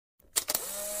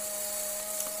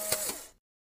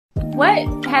what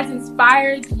has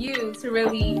inspired you to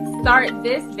really start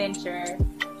this venture?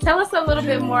 Tell us a little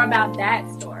bit more about that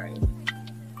story.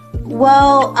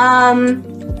 Well,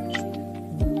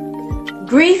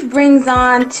 grief brings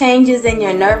on changes in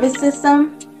your nervous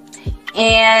system,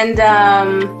 and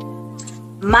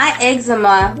my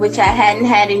eczema, which I hadn't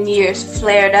had in years,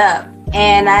 flared up,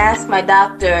 and I asked my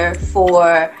doctor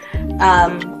for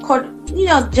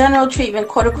general treatment,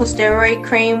 corticosteroid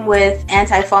cream with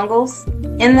antifungals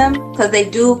in them, because they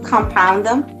do compound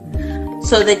them,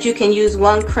 so that you can use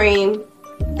one cream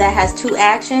that has two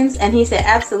actions. And he said,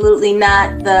 absolutely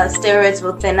not. The steroids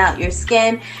will thin out your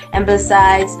skin, and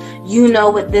besides, you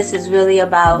know what this is really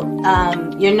about.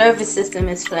 Your nervous system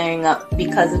is flaring up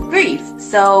because of grief.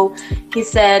 So he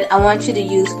said, I want you to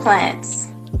use plants.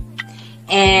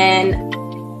 And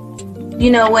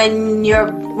when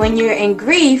you're in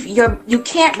grief, you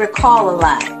can't recall a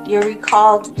lot. Your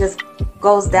recall just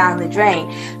goes down the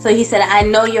drain. So he said, I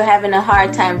know you're having a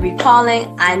hard time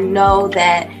recalling. I know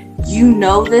that you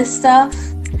know this stuff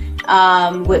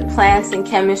with plants and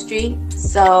chemistry.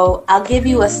 So I'll give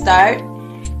you a start,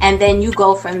 and then you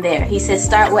go from there. He said,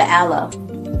 start with aloe.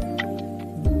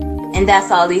 And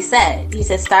that's all he said. He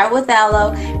said, start with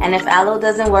aloe, and if aloe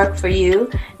doesn't work for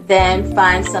you, then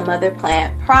find some other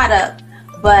plant product,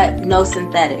 but no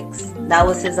synthetics. That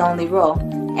was his only rule.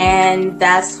 And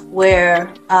that's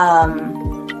where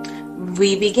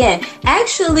we begin.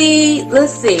 Actually,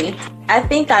 let's see. I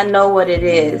think I know what it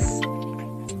is.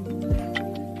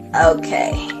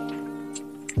 Okay.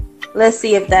 Let's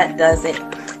see if that does it.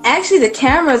 Actually, the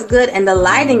camera is good and the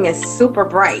lighting is super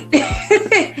bright.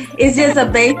 It's just a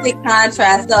basic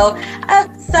contrast. So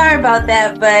I'm sorry about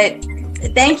that, but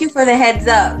thank you for the heads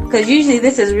up, because usually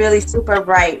this is really super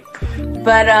bright.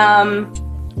 But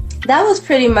that was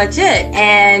pretty much it.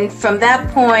 And from that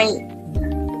point,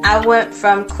 I went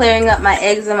from clearing up my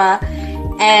eczema,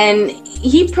 and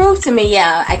he proved to me,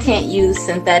 I can't use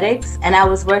synthetics. And I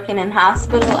was working in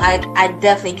hospital. I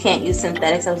definitely can't use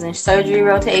synthetics. I was in surgery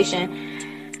rotation.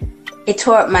 It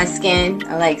tore up my skin.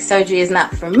 I'm like, surgery is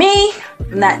not for me.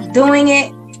 I'm not doing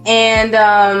it. And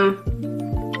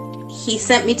he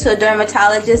sent me to a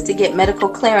dermatologist to get medical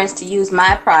clearance to use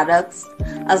my products,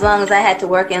 as long as I had to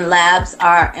work in labs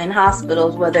or in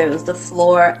hospitals, whether it was the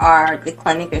floor or the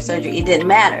clinic or surgery, it didn't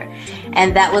matter.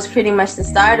 And that was pretty much the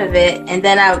start of it. And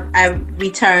then I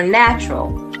returned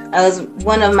natural. I was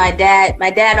my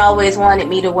dad always wanted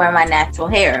me to wear my natural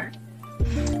hair.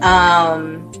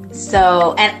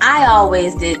 And I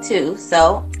always did too.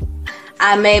 So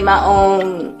I made my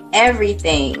own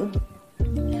everything.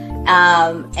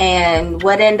 And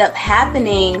what ended up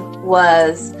happening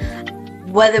was,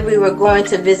 whether we were going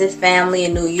to visit family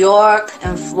in New York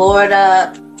and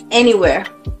Florida, anywhere,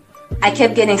 I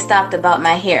kept getting stopped about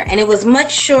my hair. And it was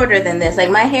much shorter than this. Like,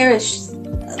 my hair is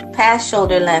past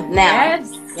shoulder length now.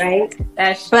 Yes. Right?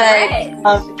 That's right.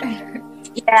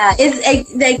 Yeah,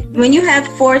 it's like when you have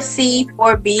 4C,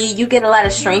 4B, you get a lot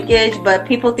of shrinkage, but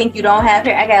people think you don't have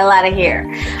hair. I got a lot of hair.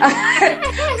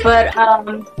 But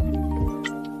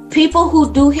people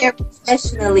who do hair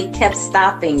professionally kept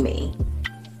stopping me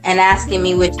and asking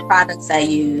me which products I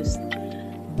used.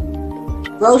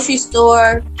 Grocery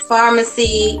store,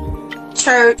 pharmacy,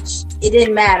 church, it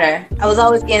didn't matter. I was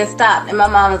always getting stopped. And my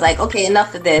mom was like, okay,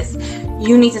 enough of this.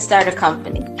 You need to start a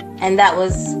company. And that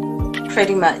was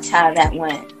pretty much how that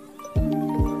went.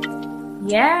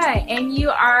 Yeah, and you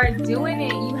are doing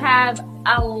it. You have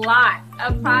a lot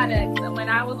of products. And when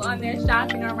I was on there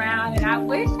shopping around, and I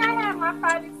wish I had my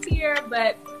products here,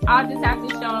 but I'll just have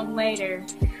to show them later.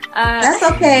 That's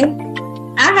okay.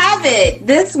 I have it.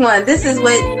 This is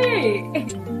what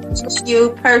you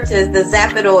purchased, the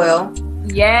Zap-It oil.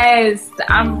 Yes,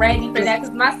 I'm ready for that,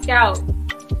 because my scalp,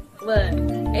 look,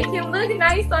 it can look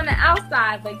nice on the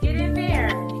outside, but get in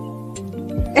there.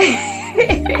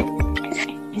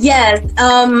 Yes,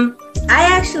 I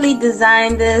actually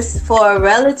designed this for a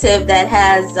relative that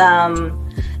has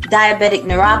diabetic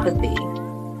neuropathy.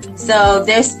 So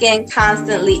their skin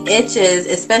constantly itches,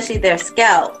 especially their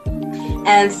scalp.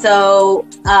 And so,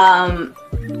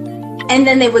 and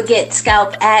then they would get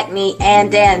scalp acne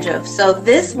and dandruff. So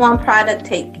this one product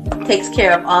takes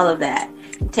care of all of that.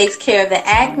 It takes care of the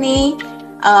acne,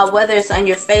 whether it's on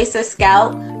your face or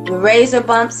scalp, razor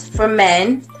bumps for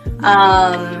men,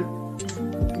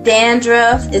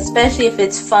 dandruff, especially if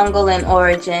it's fungal in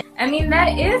origin. I mean,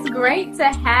 that is great to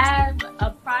have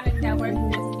a product that works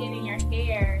with your skin and your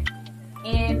hair,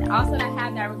 and also to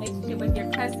have that relationship with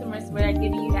your customers where they're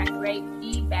giving you that great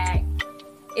feedback.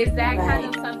 Is that kind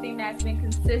of something that's been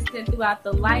consistent throughout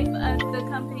the life of the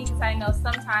company? Because I know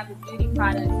sometimes with beauty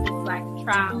products, it's like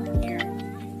trial and error.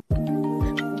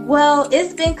 Well,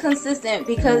 it's been consistent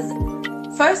because,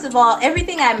 first of all,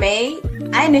 everything I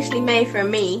initially made for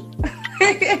me.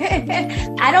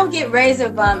 I don't get razor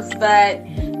bumps, but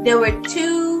there were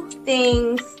two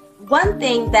things. One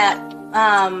thing that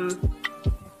I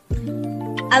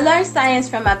learned science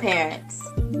from my parents.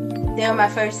 They were my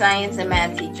first science and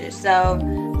math teachers. So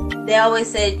they always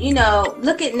said,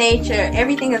 look at nature.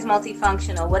 Everything is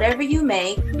multifunctional. Whatever you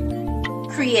make,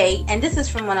 create, and this is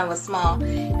from when I was small.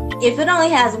 If it only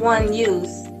has one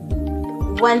use,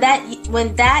 when that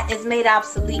is made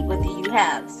obsolete, what do you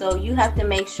have? So you have to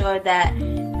make sure that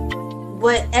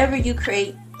whatever you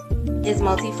create is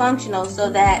multifunctional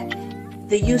so that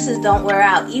the uses don't wear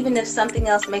out. Even if something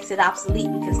else makes it obsolete,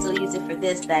 you can still use it for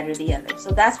this, that, or the other.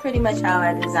 So that's pretty much how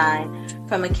I design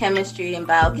from a chemistry and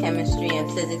biochemistry and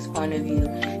physics point of view.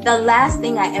 The last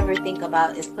thing I ever think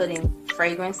about is putting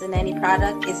fragrance in any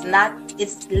product. It's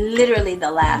literally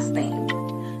the last thing.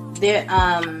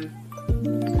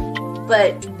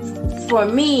 But for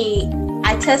me,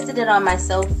 I tested it on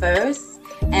myself first,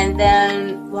 and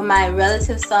then when my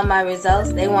relatives saw my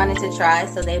results, they wanted to try,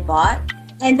 so they bought.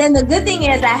 And then the good thing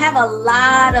is I have a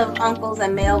lot of uncles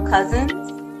and male cousins,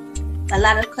 a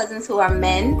lot of cousins who are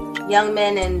men, young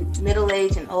men and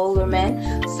middle-aged and older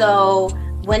men. So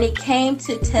when it came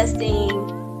to testing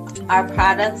our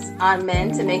products on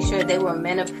men to make sure they were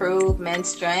men approved, men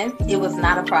strength, it was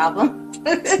not a problem.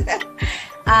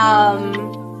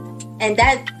 And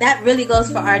that really goes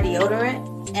for our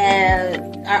deodorant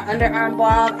and our underarm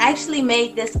balm. I actually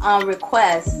made this on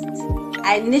request.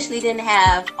 I initially didn't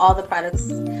have all the products.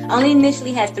 I only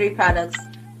initially had 3 products: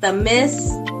 the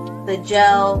mist, the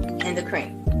gel, and the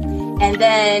cream. And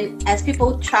then as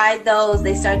people tried those,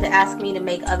 they started to ask me to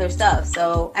make other stuff.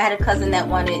 So I had a cousin that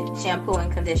wanted shampoo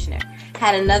and conditioner.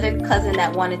 Had another cousin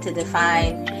that wanted to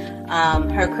define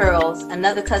her curls.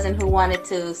 Another cousin who wanted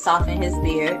to soften his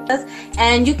beard.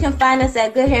 And you can find us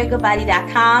at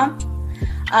goodhairgoodbody.com.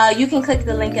 You can click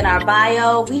the link in our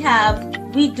bio. We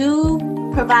do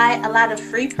provide a lot of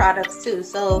free products too.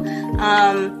 So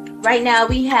right now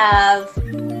we have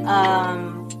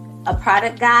a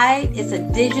product guide. It's a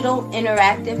digital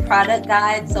interactive product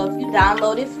guide. So if you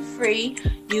download it for free,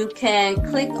 you can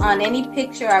click on any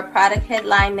picture or product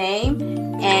headline name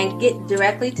and get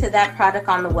directly to that product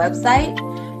on the website.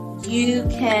 You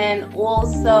can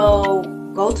also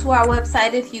go to our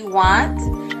website if you want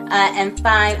and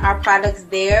find our products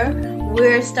there.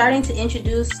 We're starting to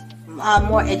introduce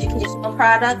more educational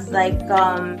products, like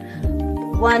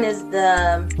one is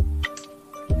the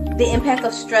impact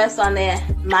of stress on the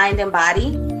mind and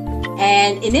body.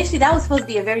 And initially that was supposed to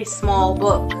be a very small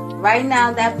book. Right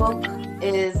now that book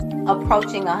is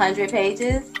approaching 100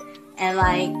 pages and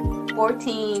like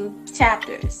 14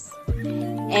 chapters.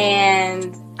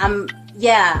 And I'm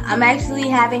actually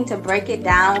having to break it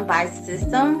down by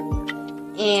system.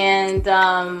 And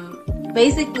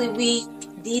basically we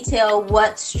detail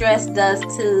what stress does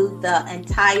to the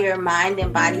entire mind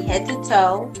and body, head to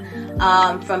toe,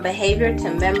 from behavior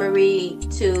to memory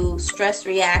to stress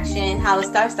reaction, how it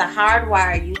starts to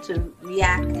hardwire you to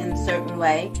react in a certain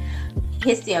way.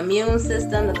 Hits the immune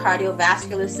system, the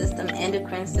cardiovascular system,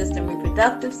 endocrine system,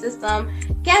 reproductive system,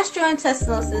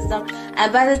 gastrointestinal system.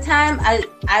 And by the time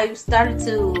I started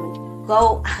to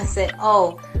go, I said,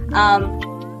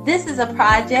 this is a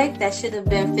project that should have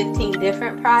been 15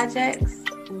 different projects.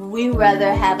 We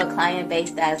rather have a client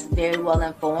base that's very well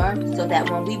informed so that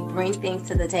when we bring things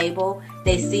to the table,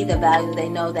 they see the value, they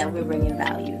know that we're bringing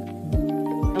value.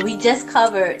 And we just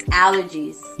covered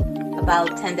allergies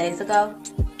about 10 days ago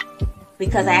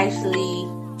because a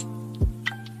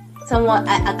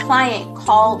client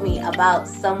called me about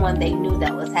someone they knew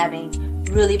that was having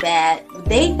really bad,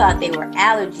 they thought they were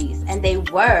allergies, and they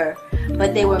were,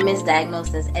 but they were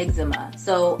misdiagnosed as eczema.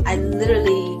 So I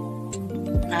literally,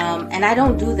 and I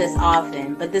don't do this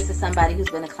often, but this is somebody who's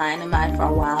been a client of mine for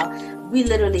a while. We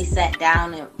literally sat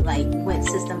down and went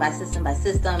system by system by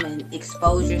system and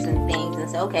exposures and things and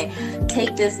said, okay,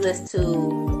 take this list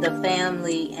to the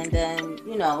family and then,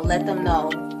 let them know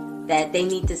that they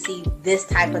need to see this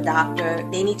type of doctor.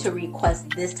 They need to request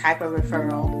this type of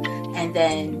referral. And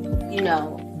then,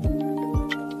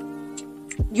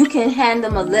 you can hand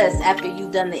them a list after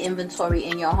you've done the inventory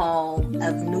in your home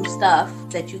of new stuff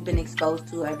that you've been exposed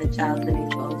to or the child's been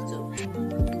exposed to.